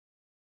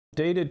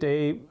Day to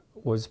day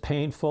was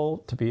painful,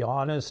 to be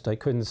honest. I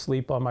couldn't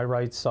sleep on my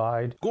right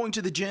side. Going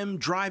to the gym,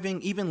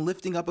 driving, even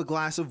lifting up a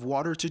glass of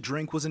water to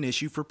drink was an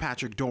issue for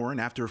Patrick Doran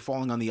after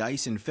falling on the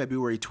ice in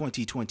February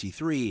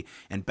 2023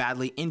 and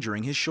badly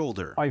injuring his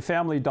shoulder. My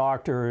family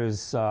doctor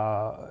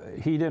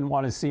he didn't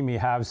want to see me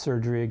have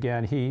surgery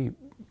again. He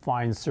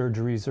finds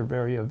surgeries are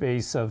very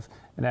invasive,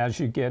 and as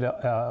you get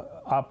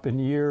up in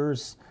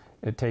years,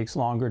 it takes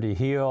longer to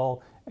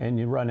heal, and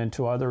you run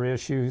into other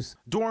issues.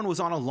 Doran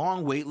was on a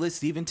long wait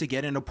list even to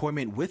get an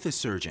appointment with a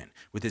surgeon.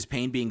 With his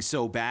pain being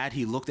so bad,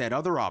 he looked at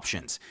other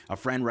options. A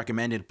friend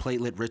recommended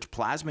platelet-rich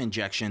plasma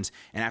injections,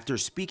 and after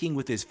speaking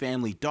with his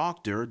family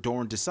doctor,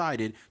 Doran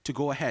decided to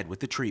go ahead with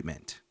the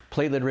treatment.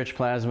 Platelet-rich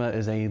plasma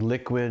is a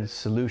liquid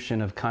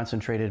solution of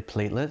concentrated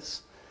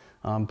platelets.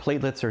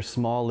 Platelets are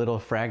small little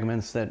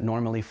fragments that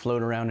normally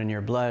float around in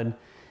your blood,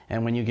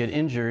 and when you get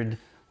injured,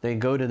 they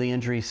go to the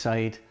injury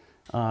site,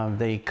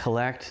 they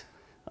collect,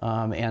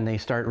 and they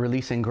start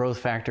releasing growth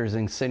factors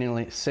and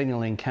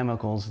signaling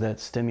chemicals that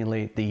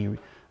stimulate the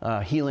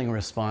healing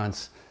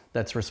response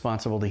that's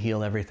responsible to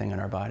heal everything in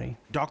our body.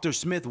 Dr.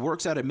 Smith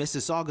works at a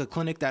Mississauga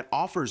clinic that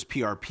offers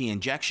PRP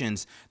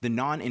injections. The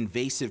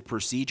non-invasive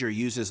procedure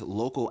uses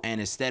local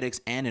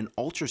anesthetics and an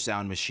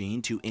ultrasound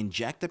machine to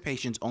inject the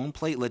patient's own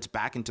platelets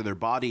back into their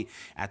body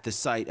at the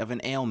site of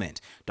an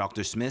ailment.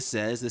 Dr. Smith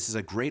says this is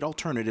a great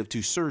alternative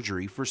to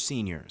surgery for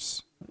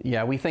seniors.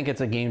 Yeah, we think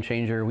it's a game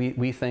changer.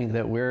 We think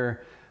that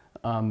we're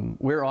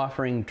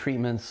offering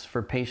treatments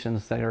for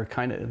patients that are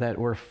that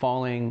were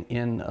falling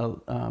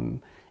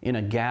in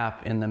a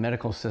gap in the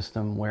medical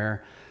system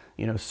where,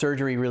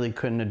 surgery really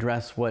couldn't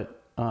address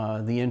what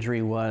the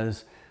injury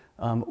was,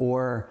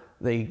 or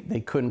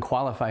they couldn't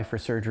qualify for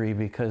surgery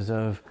because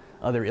of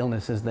other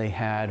illnesses they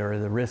had or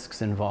the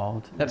risks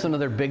involved. That's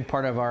another big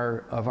part of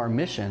our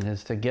mission,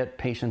 is to get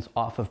patients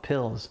off of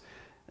pills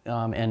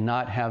and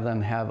not have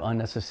them have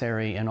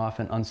unnecessary and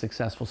often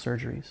unsuccessful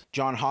surgeries.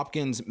 Johns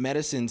Hopkins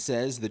Medicine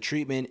says the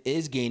treatment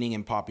is gaining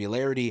in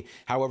popularity.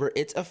 However,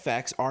 its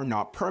effects are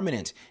not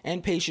permanent,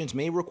 and patients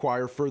may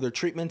require further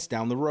treatments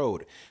down the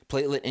road.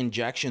 Platelet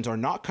injections are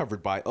not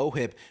covered by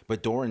OHIP,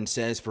 but Doran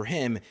says for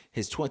him,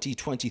 his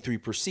 2023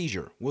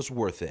 procedure was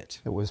worth it.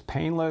 It was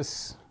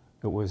painless,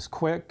 it was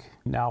quick.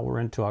 Now we're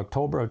into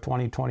October of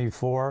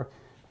 2024,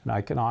 and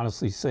I can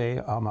honestly say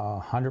I'm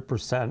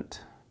 100%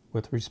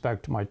 with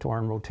respect to my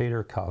torn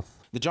rotator cuff.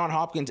 The Johns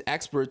Hopkins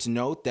experts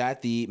note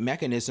that the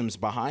mechanisms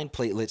behind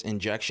platelet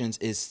injections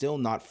is still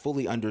not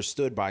fully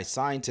understood by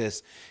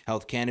scientists.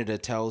 Health Canada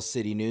tells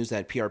City News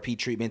that PRP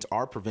treatments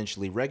are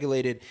provincially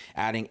regulated,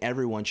 adding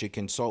everyone should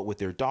consult with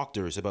their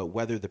doctors about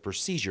whether the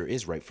procedure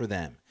is right for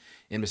them.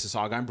 In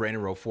Mississauga, I'm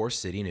Brandon Rowe for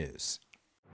City News.